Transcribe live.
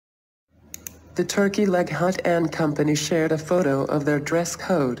The Turkey Leg Hut and Company shared a photo of their dress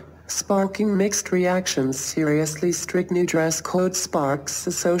code, sparking mixed reactions. Seriously strict new dress code sparks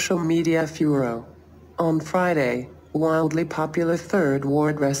a social media furor. On Friday, wildly popular Third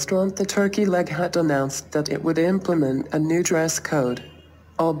Ward restaurant The Turkey Leg Hut announced that it would implement a new dress code.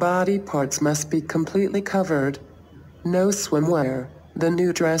 All body parts must be completely covered. No swimwear. The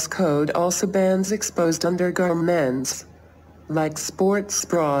new dress code also bans exposed undergarments, like sports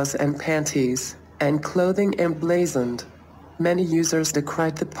bras and panties, and clothing emblazoned. Many users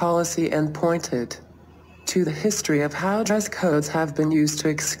decried the policy and pointed to the history of how dress codes have been used to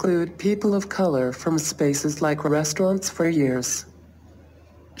exclude people of color from spaces like restaurants for years.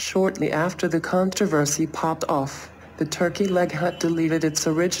 Shortly after the controversy popped off, the Turkey Leg Hut deleted its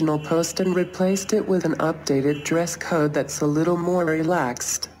original post and replaced it with an updated dress code that's a little more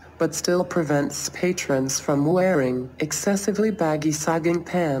relaxed, but still prevents patrons from wearing excessively baggy sagging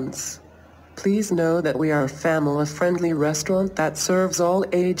pants. Please know that we are a family-friendly restaurant that serves all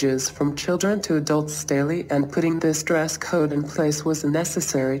ages from children to adults daily, and putting this dress code in place was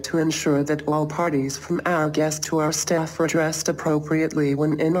necessary to ensure that all parties from our guests to our staff are dressed appropriately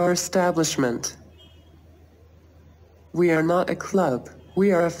when in our establishment. We are not a club,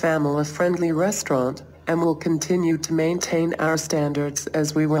 we are a family-friendly restaurant, and will continue to maintain our standards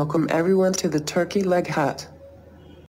as we welcome everyone to the Turkey Leg Hut.